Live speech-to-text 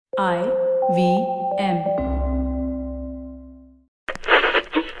IVM.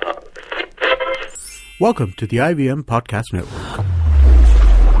 Welcome to the IVM Podcast Network.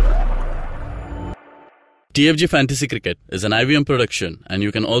 TFG Fantasy Cricket is an IVM production, and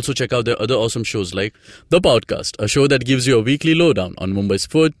you can also check out their other awesome shows like The Podcast, a show that gives you a weekly lowdown on Mumbai's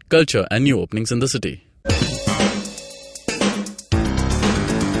food, culture, and new openings in the city.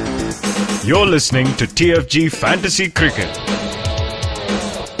 You're listening to TFG Fantasy Cricket.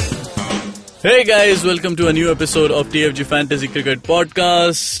 Hey guys, welcome to a new episode of TFG Fantasy Cricket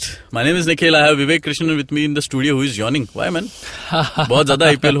Podcast. My name is Nikhil. I have Vivek Krishnan with me in the studio who is yawning. Why man? बहुत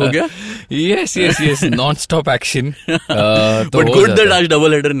ज़्यादा IPL हो गया? Yes. Non-stop action. But good that आज double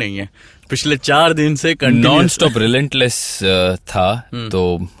header नहीं है. पिछले 4 दिन से non-stop relentless था,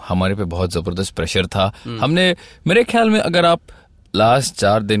 तो हमारे पे बहुत जबरदस्त प्रेशर था. हमने मेरे ख्याल में अगर आप लास्ट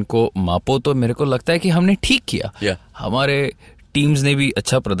 4 दिन को मापो तो मेरे को लगता है कि हमने ठीक किया. हमारे टीम्स ने भी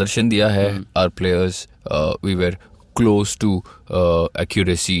अच्छा प्रदर्शन दिया है. Our players we were close to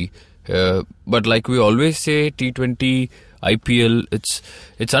accuracy, but like we always say T20 IPL,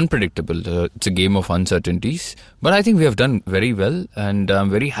 it's unpredictable. It's a game of uncertainties. But I think we have done very well, and I'm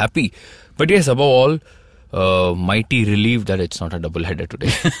very happy. But yes, above all, mighty relieved that it's not a double header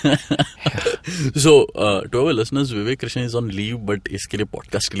today. So, to our listeners, Vivek Krishnan is on leave, but इसके लिए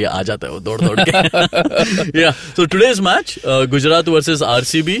podcast के लिए आ जाता है वो दौड़ के. Yeah. So today's match, Gujarat versus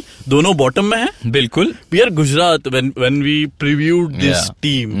RCB, दोनों bottom में हैं. बिल्कुल. We are Gujarat when we previewed this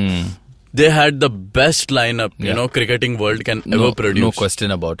team. They had the best lineup, cricketing world can ever produce. No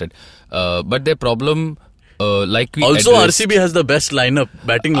question about it. But their problem, like we also addressed, RCB has the best lineup,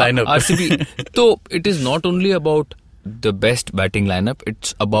 batting lineup. RCB. So it is not only about the best batting lineup;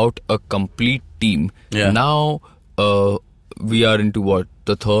 it's about a complete team. Yeah. Now we are into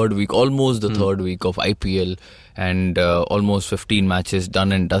the third week, almost the third week of IPL, and almost 15 matches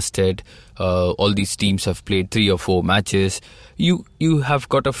done and dusted. All these teams have played 3 or 4 matches. You have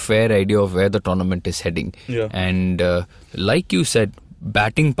got a fair idea of where the tournament is heading. Yeah. And like you said,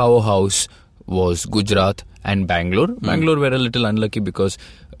 batting powerhouse was Gujarat and Bangalore. Bangalore were a little unlucky because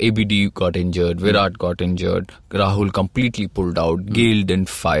ABD got injured, Virat got injured, Rahul completely pulled out, Gale didn't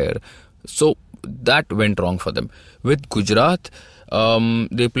fire. So that went wrong for them. With Gujarat,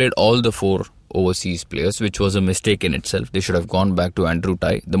 they played all the 4 overseas players, which was a mistake in itself. They should have gone back to Andrew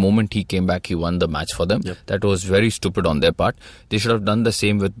Tye. The moment he came back, he won the match for them. Yep. That was very stupid on their part. They should have done the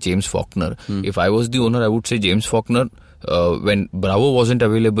same with James Faulkner. If I was the owner, I would say, James Faulkner, when Bravo wasn't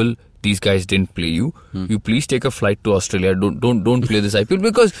available, these guys didn't play you. You please take a flight to Australia. Don't play this IPL,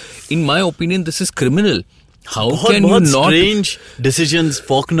 because in my opinion, this is criminal. How can you not? Strange decisions.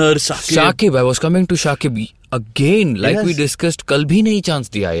 Faulkner, Shakib, I was coming to Shakib again. Like we discussed, कल भी नहीं chance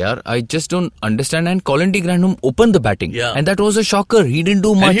दिया यार. I just don't understand. And Colin de Grandhomme opened the batting, and that was a shocker. He didn't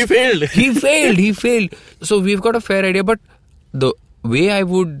do much. And he failed. He failed. So we've got a fair idea. But the way I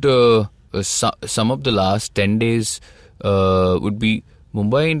would sum up the last 10 days would be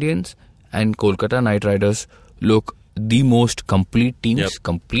Mumbai Indians and Kolkata Knight Riders look the most complete teams,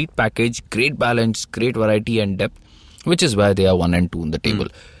 complete package, great balance, great variety and depth, which is why they are 1 and 2 in the table.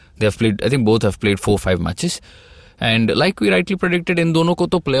 They have played, I think both have played 4-5 matches. And like we rightly predicted, in दोनों को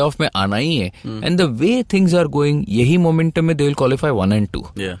तो playoff में आना ही है. And the way things are going, यही momentum में they will qualify 1 and 2.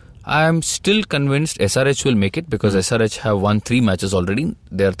 Yeah. I am still convinced SRH will make it, because SRH have won 3 matches already.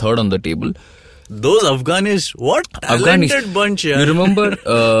 They are 3rd on the table. Those Afghanis, what talented bunch, यार. You remember,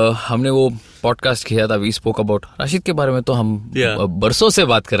 हमने वो podcast किया था, we spoke about Rashid के बारे में तो हम बरसों से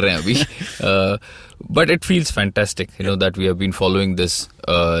बात कर रहे हैं अभी. But it feels fantastic, that we have been following this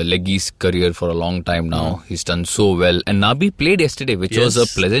Leggy's career for a long time now. He's done so well. And Nabi played yesterday, which was a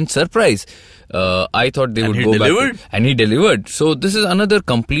pleasant surprise. I thought they would go back. And he delivered. So this is another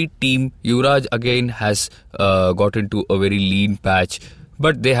complete team. Yuvraj again has got into a very lean patch.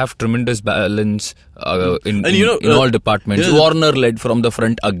 But they have tremendous balance in all departments. Warner led from the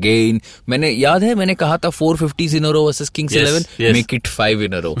front again. मैंने याद है मैंने कहा था 450s in a row versus Kings 11. Make it 5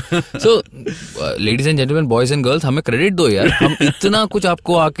 in a row. So, ladies and gentlemen, boys and girls, हमें credit दो यार. हम इतना कुछ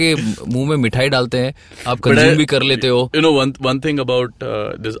आपको आके मुंह में मिठाई डालते हैं. आप consume भी कर लेते हो. One thing about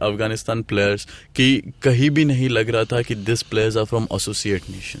this Afghanistan players कि कहीं भी नहीं लग रहा था कि these players are from associate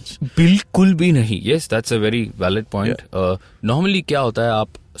nations. बिल्कुल भी नहीं. Yes, that's a very valid point. Normally क्या होता है, आप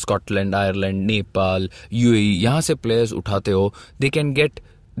स्कॉटलैंड, आयरलैंड, नेपाल, UAE यहाँ से प्लेयर्स उठाते हो, they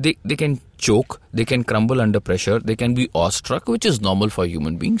can choke, they can crumble under pressure, they can be awestruck, which is normal for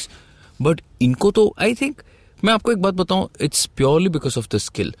human beings. But इनको तो I think मैं आपको एक बात बताऊं, it's purely because of the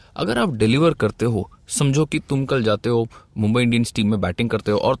skill. अगर आप डिलीवर करते हो, समझो कि तुम कल जाते हो मुंबई इंडियंस टीम में बैटिंग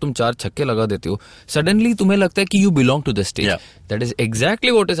करते हो और तुम 4 छक्के लगा देते हो, सडनली तुम्हें लगता है कि you belong to the stage. That is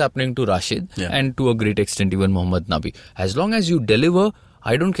exactly what is happening to Rashid and to a great extent even Mohammad Nabi. As long as you deliver,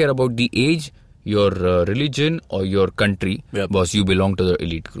 I don't care about the age, your religion or your country, boss, you belong to the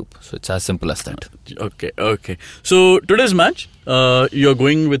elite group. So it's as simple as that. Okay. So today's match, you're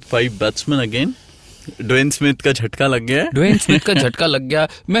going with 5 batsmen again. Dwayne Smith का झटका लग गया है. Dwayne Smith का झटका लग गया.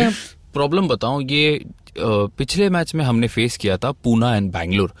 मैं प्रॉब्लम बताऊं, ये पिछले मैच में हमने फेस किया था Poona and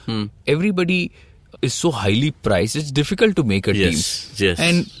Bangalore. Everybody is so highly priced, it's difficult to make a team. Yes.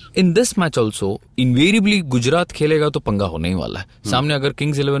 And in this match also, invariably Gujarat खेलेगा तो पंगा होने ही वाला है. सामने अगर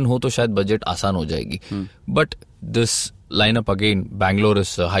किंग्स 11 हो तो शायद बजट आसान हो जाएगी. But this lineup again, Bangalore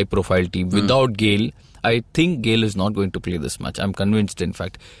is a high profile team. Without Gale, I think Gale is not going to play this match. I'm convinced, in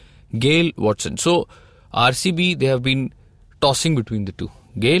fact. Gale, Watson. So RCB, they have been tossing between the two.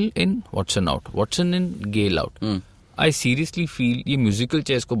 Gale in, Watson out. Watson in, Gale out. I seriously feel ये musical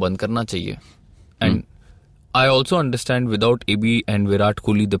chairs को बंद करना चाहिए. And I also understand without AB and Virat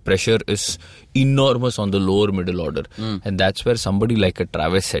Kohli, the pressure is enormous on the lower middle order. And that's where somebody like a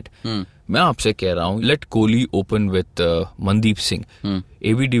Travis said, मैं आपसे कह रहा हूँ, let Kohli open with Mandeep Singh.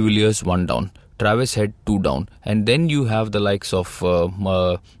 AB de Villiers 1 down. Travis Head 2 down. And then you have the likes of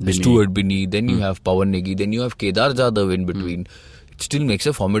Stuart Binny. Then you have Pawan Negi. Then you have Kedar Jadhav in between. It still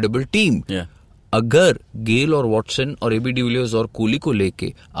makes a formidable team. Yeah. अगर गेल और Watson और AB de Villiers और कोहली को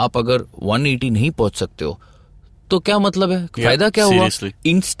लेके आप अगर 180 नहीं पहुंच सकते हो तो क्या मतलब है, फायदा क्या हुआ?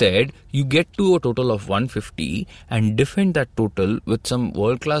 Instead you get to a total of 150 and defend that total with some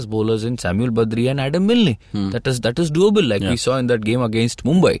world class bowlers in Samuel Badri and Adam मिल्ने. That is doable, like we saw in that game against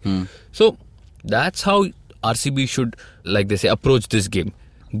Mumbai. So that's how RCB should, like they से, approach this game.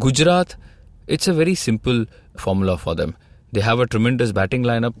 Gujarat, it's a very simple formula for them. They have a tremendous batting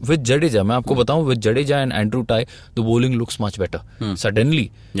lineup with Jadeja. मैं आपको बताऊं, with Jadeja and Andrew Tye, the bowling looks much better. Suddenly.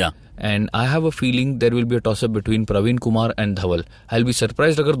 Yeah. And I have a feeling there will be a toss-up between Praveen Kumar and Dhaval. I'll be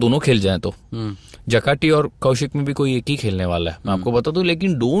surprised अगर दोनों खेल जाएं तो. जकाटी और कौशिक में भी कोई एक ही खेलने वाला है. मैं आपको बता दूं,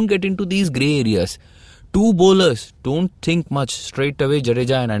 लेकिन don't get into these grey areas. 2 bowlers, don't think much. Straight away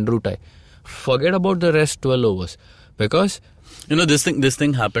Jadeja and Andrew Tye. Forget about the rest 12 overs. Because you know, this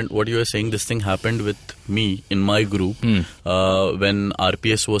thing happened, what you were saying, this thing happened with me in my group when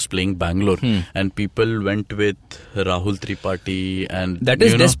RPS was playing Bangalore and people went with Rahul Tripathi and that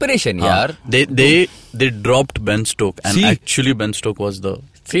is desperation, yaar. They dropped Ben Stokes and actually Ben Stokes was the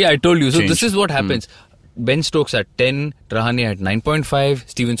I told you. So change. This is what happens. Ben Stokes at 10, Rahane at 9.5,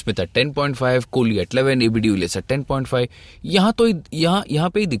 Steven Smith at 10.5, Kohli at 11, AB de Villiers at 10.5. यहाँ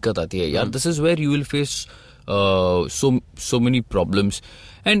पे ही दिक्कत आती है यार. This is where you will face so many problems,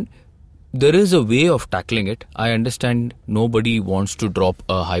 and there is a way of tackling it. I understand nobody wants to drop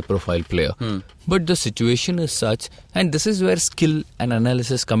a high profile player, but the situation is such, and this is where skill and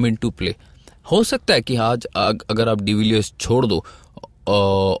analysis come into play. हो सकता है कि आज अगर आप de Villiers छोड़ दो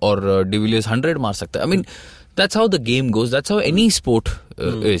और डिविलियर्स 100 मार सकता है. I mean, that's how the game goes. That's how any sport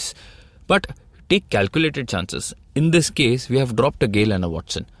is. But take calculated chances. In this case, we have dropped a Gale and a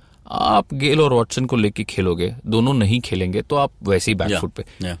Watson. आप गेल और वॉटसन को लेके खेलोगे, दोनों नहीं खेलेंगे तो आप वैसे ही बैकफुट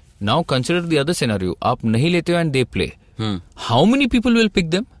पे. Now consider the other scenario, आप नहीं लेते हो and they play. How many people will pick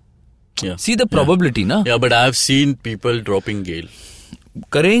them? C the probability ना. But I have seen people dropping Gayle.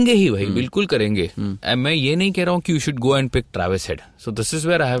 करेंगे ही भाई, बिल्कुल करेंगे. मैं ये नहीं कह रहा हूँ कि you should go and pick Travis Head. So this is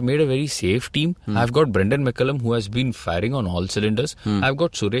where I have made a very safe team. I have got Brendon McCullum who has been firing on all cylinders. I have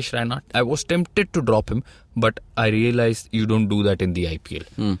got Suresh Raina. I was tempted to drop him but I realised you don't do that in the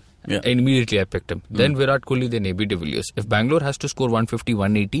IPL. And immediately I picked him. Then Virat Kohli, then AB de Villiers. If Bangalore has to score 150,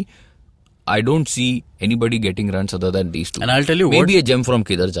 180, I don't see anybody getting runs other than these two. And I'll tell you maybe a gem from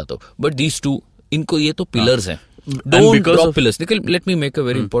Kedar Jadhav. But these two, इनको ये तो pillars हैं. Don't drop pillars. Let me make a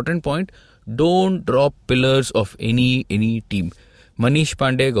very important point. Don't drop pillars of any team. Manish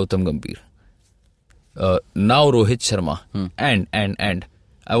Pandey, Gautam Gambhir. Now Rohit Sharma. And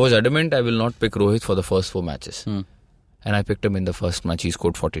I was adamant I will not pick Rohit for the first 4 matches. And I picked him in the first match. He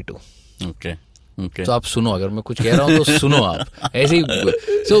scored 42. Okay. तो आप सुनो, अगर मैं कुछ कह रहा हूँ तो सुनो आप ऐसे ही.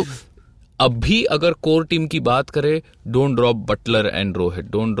 So अभी अगर कोर टीम की बात करें, don't drop Butler and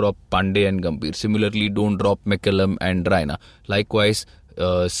Rohit, don't drop Pandey and Gambhir. Similarly, don't drop McCallum and Raina. Likewise,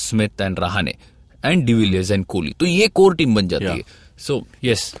 Smith and Rahane and De Villiers and Kohli. तो ये कोर टीम बन जाती है. So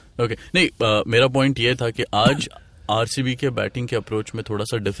yes. Okay. नहीं, मेरा पॉइंट ये था कि आज आरसीबी के बैटिंग के अप्रोच में थोड़ा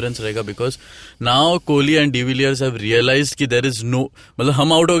सा डिफरेंस रहेगा because now Kohli and de Villiers have realised कि देयर इज नो, मतलब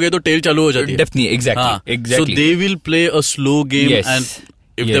हम आउट हो गए तो टेल चालू हो जाती है. Definitely, exactly. So they will play a slow game and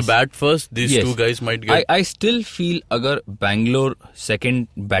if they bat first, these two guys might get. I still feel अगर Bangalore second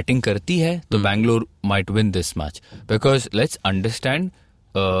batting करती है तो Bangalore might win this match because let's understand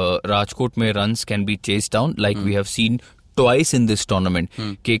Rajkot में runs can be chased down like we have seen twice in this tournament.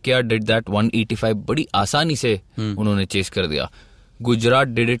 KKR did that 185 बड़ी आसानी से उन्होंने chase कर दिया.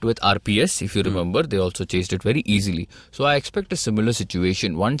 Gujarat did it with RPS, if you remember. They also chased it very easily. So I expect a similar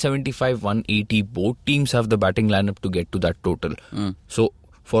situation. 175, 180, both teams have the batting lineup to get to that total. So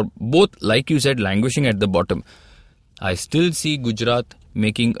for both, like you said, languishing at the bottom, I still see Gujarat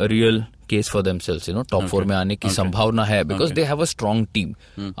making a real case for themselves. You know, top 4 में आने की संभावना है because they have a strong team.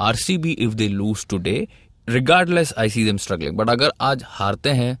 RCB, if they lose today, regardless, I see them struggling. But अगर आज हारते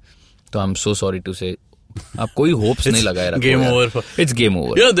हैं, तो I'm so sorry to say, आप कोई होप्स नहीं लगाए रखो. Game over. It's game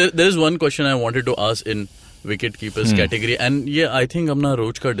over. Yeah, there is one question I wanted to ask in wicket keepers category, and yeah, I think हमना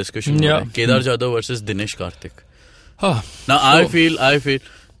रोज का discussion हो रहा है. Kedar Jadhav versus Dinesh Karthik. Now I feel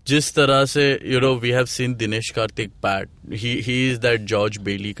जिस तरह से we have seen Dinesh Karthik bat, he is that George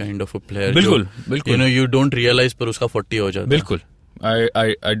Bailey kind of a player. बिल्कुल. You don't realize पर उसका 40 हो जाता है. बिल्कुल.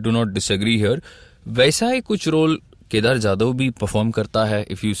 I do not disagree here. वैसा ही कुछ रोल केदार जाधव भी परफॉर्म करता है.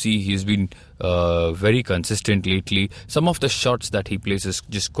 If you see, he's been very consistent lately. Some of the shots that he plays is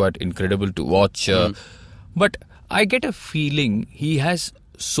just quite incredible to watch. But I get a feeling he has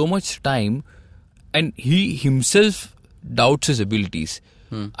so much time and he himself doubts his abilities.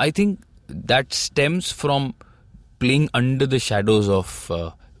 I think that stems from playing under the shadows of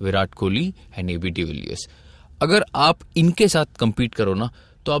Virat Kohli and AB de Villiers. अगर आप इनके साथ compete करो ना,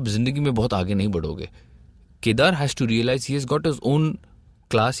 तो आप जिंदगी में बहुत आगे नहीं बढ़ोगे. Kedar has to realize he has got his own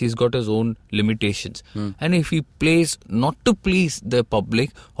class, he's got his own limitations. And if he plays not to please the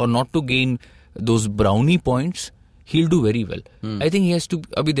public or not to gain those brownie points, he'll do very well. I think he has to,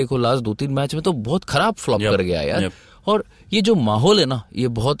 अभी देखो last 2-3 match में तो बहुत खराब flop कर गया यार. और ये जो माहौल है ना, ये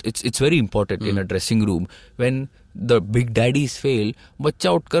बहुत it's very important in a dressing room. When the big daddies fail,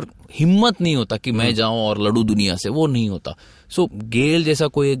 बच्चा उठकर हिम्मत नहीं होता कि मैं जाऊं और लड़ू दुनिया से, वो नहीं होता. So गेल जैसा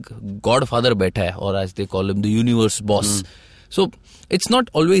कोई एक गॉड फादर बैठा है, और as they call him the universe boss. So it's not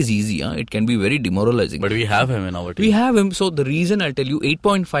always easy. It can be very demoralizing. But we have him in our team. We have him. So the reason I'll tell you,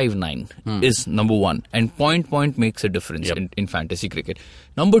 8.59 is number one. And point makes a difference in fantasy cricket.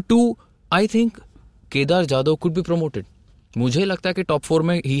 Number 2, I think Kedar Jadhav could be promoted. मुझे लगता है कि top 4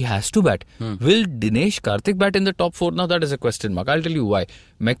 में he has to bat. Will Dinesh Karthik bat in the top 4? Now that is a question mark. I'll tell you why.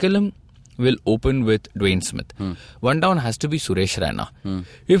 McCallum will open with Dwayne Smith. One down has to be Suresh Raina.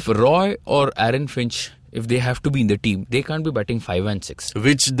 If Roy or Aaron Finch, if they have to be in the team, they can't be batting 5 and 6.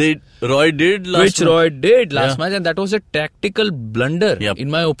 Which Roy did last match, and that was a tactical blunder, in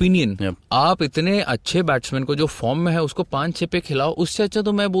my opinion. आप इतने अच्छे batsman को जो form में है उसको 5-6 पे खिलाओ, उससे अच्छा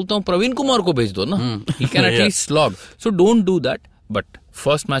तो मैं बोलता हूँ प्रवीण कुमार को भेज दो ना. He can at least slog. So don't do that. But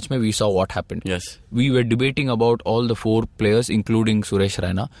first match में we saw what happened. Yes. We were debating about all the 4 players, including Suresh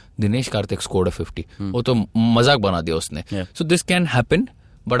Raina. Dinesh Karthik scored a 50. वो तो मजाक बना दिया उसने. So this can happen,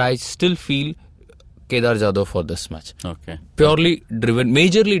 but I still feel Kedar Jadhav for this match. Okay. Purely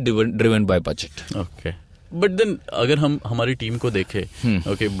majorly driven by budget. Okay. But then अगर हम हमारी team को देखें,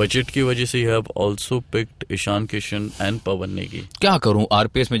 okay, बजट की वजह से you have also picked Ishan Kishan and पवन नेगी. क्या करूं,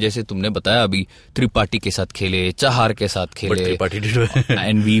 आरपीएस में जैसे तुमने बताया अभी, त्रिपाठी के साथ खेले, चाहर के साथ खेले, Tripathi did well.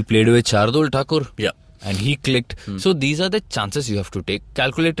 and we played with Shardul Thakur. Yeah. And he clicked. So these are the chances you have to take.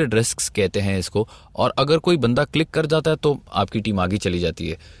 Calculated risks कहते हैं इसको. और अगर कोई बंदा क्लिक कर जाता है तो आपकी टीम आगे चली जाती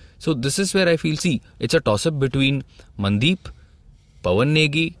है. So this is where I feel, see, it's a toss-up between Mandeep, Pawan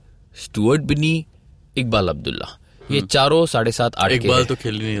Negi, Stuart Binnie, Iqbal Abdullah. ये चारों 7.5-8 के इकबाल तो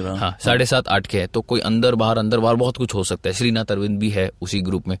खेल नहीं रहा. हाँ, 7.5-8 के है, तो कोई अंदर बाहर बहुत कुछ हो सकता है. श्रीनाथ अरविंद भी है उसी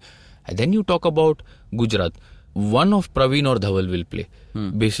ग्रुप में. And then you talk about Gujarat. One of Praveen or Dhaval will play.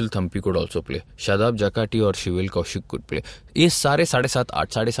 Basil Thampi could also play. Shadab Jakati or Shivel Kaushik could play. ये सारे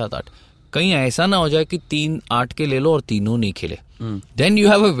 7.5. कहीं ऐसा ना हो जाए कि 3-8 के ले लो और तीनों नहीं खेले. Then you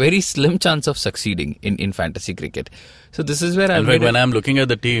have a very slim chance of succeeding in fantasy cricket. So this is where when I'm looking at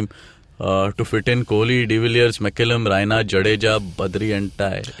the team, to fit in Kohli, De Villiers, McCallum, Raina, Jadeja, Badri and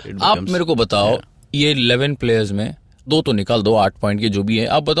Tai. आप मेरे को बताओ, ये 11 players में 2 तो निकाल दो, 8 point के जो भी है.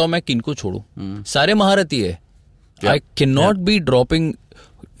 आप बताओ मैं किनको छोड़ू? सारे महारथी है. I cannot be dropping.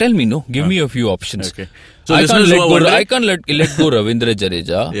 Tell me, no. Give me a few options. Okay. So I can't let go Ravindra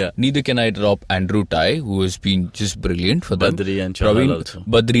Jadeja. Neither can I drop Andrew Tai, who has been just brilliant for them. Badri and Chahal also.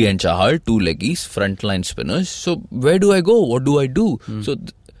 Badri and Chahal, 2 leggies, frontline spinners. So where do I go? What do I do? So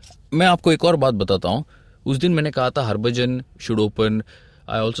मैं आपको एक और बात बताता हूँ. उस दिन मैंने कहा था Harbhajan should open.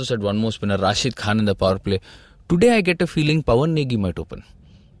 I also said one more spinner, Rashid Khan in the power play. Today I get a feeling Pawan Negi might open.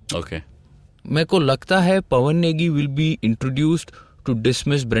 Okay. मेरे को लगता है Pawan Negi will be introduced to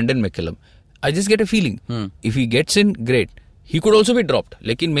dismiss Brendan McCullum. I just get a feeling. If he gets in, great. He could also be dropped.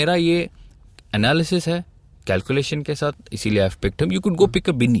 लेकिन मेरा ये analysis है, calculation के साथ, इसीलिए I've picked him. You could go pick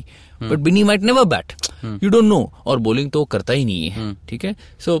a Binny, but Binny might never bat. You don't know. और bowling तो करता ही नहीं है, ठीक है?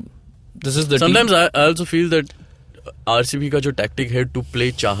 So this is the Sometimes team. I also feel that RCB का जो tactic है to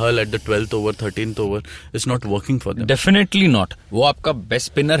play Chahal at the 12th over, 13th over is not working for them. Definitely not. वो आपका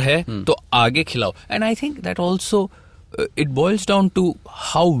best spinner है तो आगे खिलाओ. And I think that also it boils down to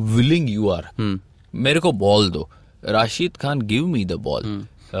how willing you are. मेरे को ball दो. Rashid Khan give me the ball.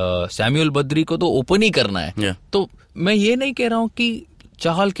 Samuel Badri को तो ओपन ही करना है. Yeah. तो मैं ये नहीं कह रहा हूँ कि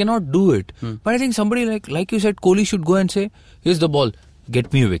चाहल cannot do it. But I think somebody like you said, Kohli should go and say, here's the ball,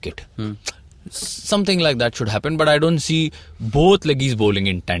 get me a wicket. Something like that should happen, but I don't see both leggies bowling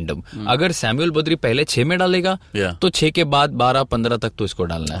in tandem. अगर Samuel Badree पहले 6 में डालेगा, तो 6 के बाद 12-15 तक तो इसको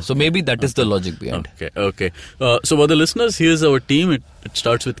डालना है. So maybe that is the logic behind. Okay. So for the listeners, here's our team. It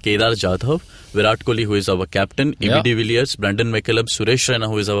starts with Kedar Jadhav, Virat Kohli, who is our captain, AB de Villiers, Brendan McCullum, Suresh Raina,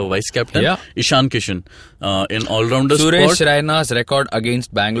 who is our vice captain, Ishan Kishan in all-rounder spot. Suresh Raina's record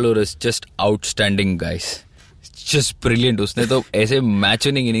against Bangalore is just outstanding, guys. Just brilliant. उसने तो ऐसे match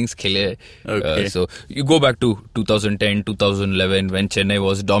winning innings खेले. So you go back to 2010, 2011 when Chennai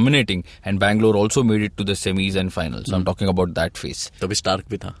was dominating and Bangalore also made it to the semis and finals. So I'm talking about that phase. तभी Stark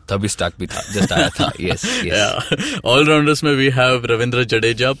भी था. Just आया था. Yes. Yeah. All-rounders में we have Ravindra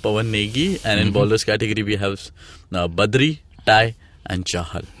Jadeja, Pawan Negi, and in bowlers category we have Badri, Tai and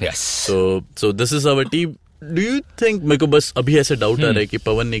Chahal. Yes. So this is our team. Do you think, मेरे को बस अभी ऐसे डाउट आ रहा है कि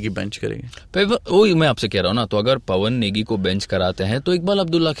पवन नेगी बेंच करेंगे? वो मैं आपसे कह रहा हूँ ना, तो अगर पवन नेगी को बेंच कराते हैं तो इकबाल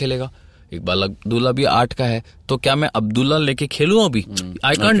अब्दुल्ला खेलेगा. इकबाल अब्दुल्ला भी 8 का है, तो क्या मैं अब्दुल्ला लेके खेलूं अभी?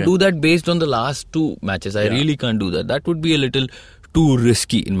 I can't do that based on the last 2 matches. I really can't do that. That would be a little too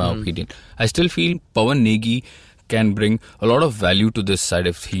risky in my opinion. I still feel Pawan Negi can bring a lot of value to this side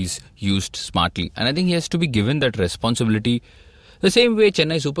if he's used smartly. And I think he has to be given that responsibility the same way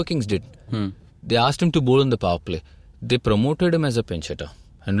Chennai Super Kings did. They asked him to bowl in the power play. They promoted him as a pinch hitter.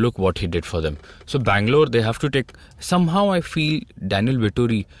 And look what he did for them. So Bangalore, they have to take... Somehow I feel Daniel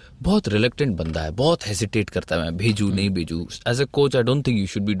Vettori बहुत reluctant बंदा है. बहुत hesitate करता है. मैं भेजू नहीं भेजू. As a coach, I don't think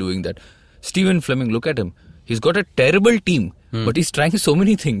you should be doing that. Stephen Fleming, look at him. He's got a terrible team. But he's trying so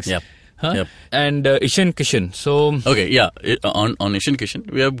many things. Yep. And Ishan Kishan. So... Okay, yeah. On Ishan Kishan,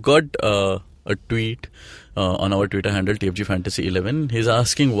 we have got a tweet... on our Twitter handle TFG Fantasy 11, he's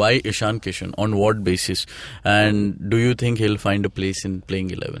asking why Ishan Kishan, on what basis, and do you think he'll find a place in playing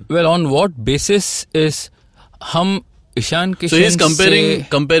 11? Well, on what basis is हम Ishan Kishan. So he's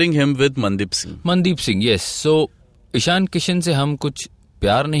comparing him with Mandeep Singh. Mandeep Singh, yes. So Ishan Kishan से हम कुछ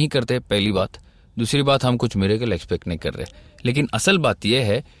प्यार नहीं करते, पहली बात. दूसरी बात, हम कुछ मिरेकल एक्सपेक्ट नहीं कर रहे. लेकिन असल बात यह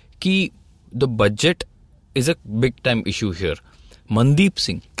है कि the budget is a big time issue here. Mandeep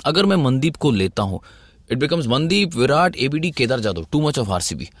Singh, अगर मैं मनदीप को लेता हूँ, it becomes Mandeep, Virat, ABD, Kedar Jadhav. Too much of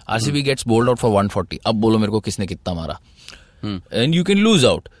RCB. RCB gets bowled out for 140. अब बोलो मेरे को किसने कितना मारा. And you can lose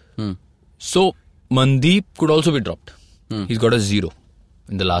out. So Mandeep could also be dropped. He's got a 0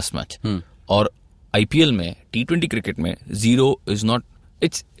 in the last match. और IPL में, T20 cricket में 0 is not...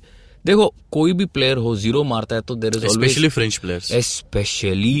 It's... देखो, कोई भी player हो 0 मारता है तो there is always... Especially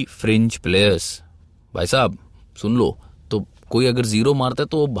fringe players. भाई साहब, सुन लो. तो कोई अगर 0 मारता है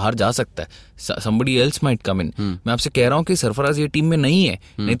तो वो बाहर जा सकता है. Somebody else might come in. मैं आपसे कह रहा हूँ कि सरफराज ये टीम में नहीं है,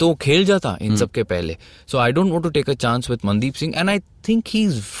 नहीं तो वो खेल जाता इन सब के पहले. So I don't want to take a chance with Mandeep Singh and I think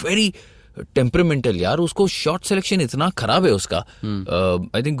he's very temperamental. यार उसको shot selection इतना खराब है उसका.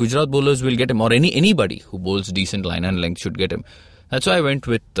 I think Gujarat bowlers will get him, or anybody who bowls decent line and length should get him. That's why I went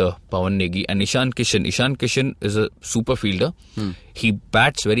with Pawan Negi and Ishan Kishan. Ishan Kishan is a super fielder. He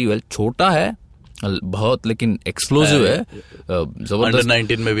bats very well. छोटा है बहुत, लेकिन explosive है. Under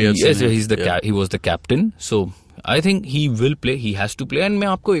 19 में भी. Yes, he was the captain. So I think he will play. He has to play. And मैं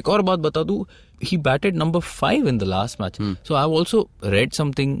आपको एक और बात बता दूं, he batted number 5 in the last match. So I've also read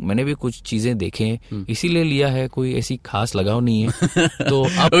something. मैंने भी कुछ चीजें देखे हैं, इसीलिए लिया है. कोई ऐसी खास लगाव नहीं है. तो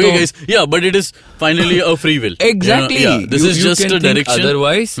आप okay, guys. Yeah, but it is finally a free will. Exactly. This is just a direction.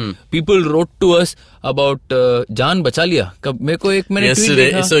 Otherwise, people wrote to us about जान बचा लिया. कब मेरे को एक मैंने tweet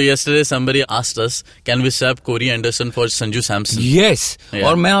देखा. So yesterday somebody asked us, can we swap Corey Anderson for Sanju Samson? Yes.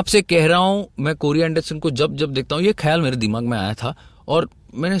 और मैं आपसे कह रहा हूँ, मैं कोरी एंडरसन को जब देखता हूँ, ये ख्याल मेरे दिमाग में आया था और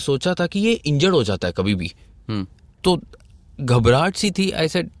मैंने सोचा था कि ये इंजर्ड हो जाता है कभी भी. तो घबराहट सी थी. I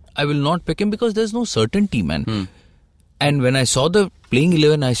said I will not pick him because there's no certainty, man. And when I saw the playing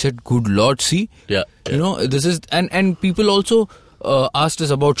 11, I said, good Lord, see, you know, this is, and people also asked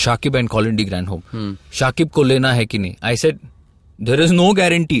us about Shakib and Colin de Granholm. Shakib को लेना है कि नहीं? I said, there is no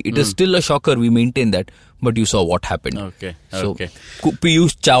guarantee. It is still a shocker. We maintain that. but you saw what happened. Okay. So Okay.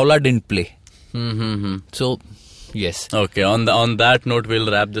 Piyush Chawla didn't play. Mm-hmm. So yes. Okay, on that note, we'll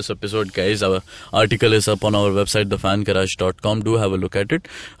wrap this episode, guys. Our article is up on our website, thefangarage.com. Do have a look at it.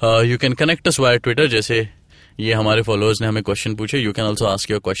 You can connect us via Twitter, जैसे ये हमारे followers ने हमें question पूछे. You can also ask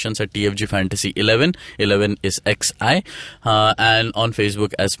your questions at TFG Fantasy 11. 11 is XI. And on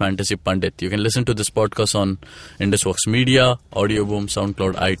Facebook as Fantasy Pandit. You can listen to this podcast on Indusworks Media, Audio Boom,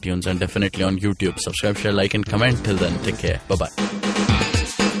 SoundCloud, iTunes, and definitely on YouTube. Subscribe, share, like, and comment. Till then, take care. Bye-bye.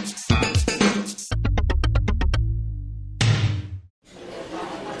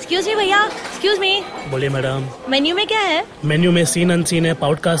 Excuse me भैया, excuse मी, बोलिए madam. Menu में क्या है? Menu में seen unseen है,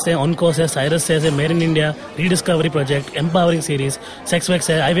 podcast है, on course है, Cyrus है, made in India, rediscovery project, empowering series, sex wax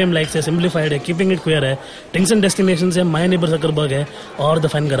है, IVM लाइक्स है, सिंप्लीफाइड है, कीपिंग इट क्वियर है, टिंग्स एंड डेस्टिनेशंस है, माय नेबर ज़करबर्ग है और द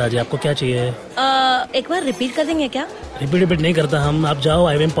फैन गराज है। आपको क्या चाहिए? एक बार रिपीट कर देंगे क्या? रिपीट नहीं करता हम। आप जाओ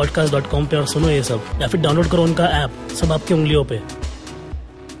IVMpodcast.com पे और सुनो ये सब, या फिर डाउनलोड करो उनका ऐप, सब आपकी उंगलियों पे।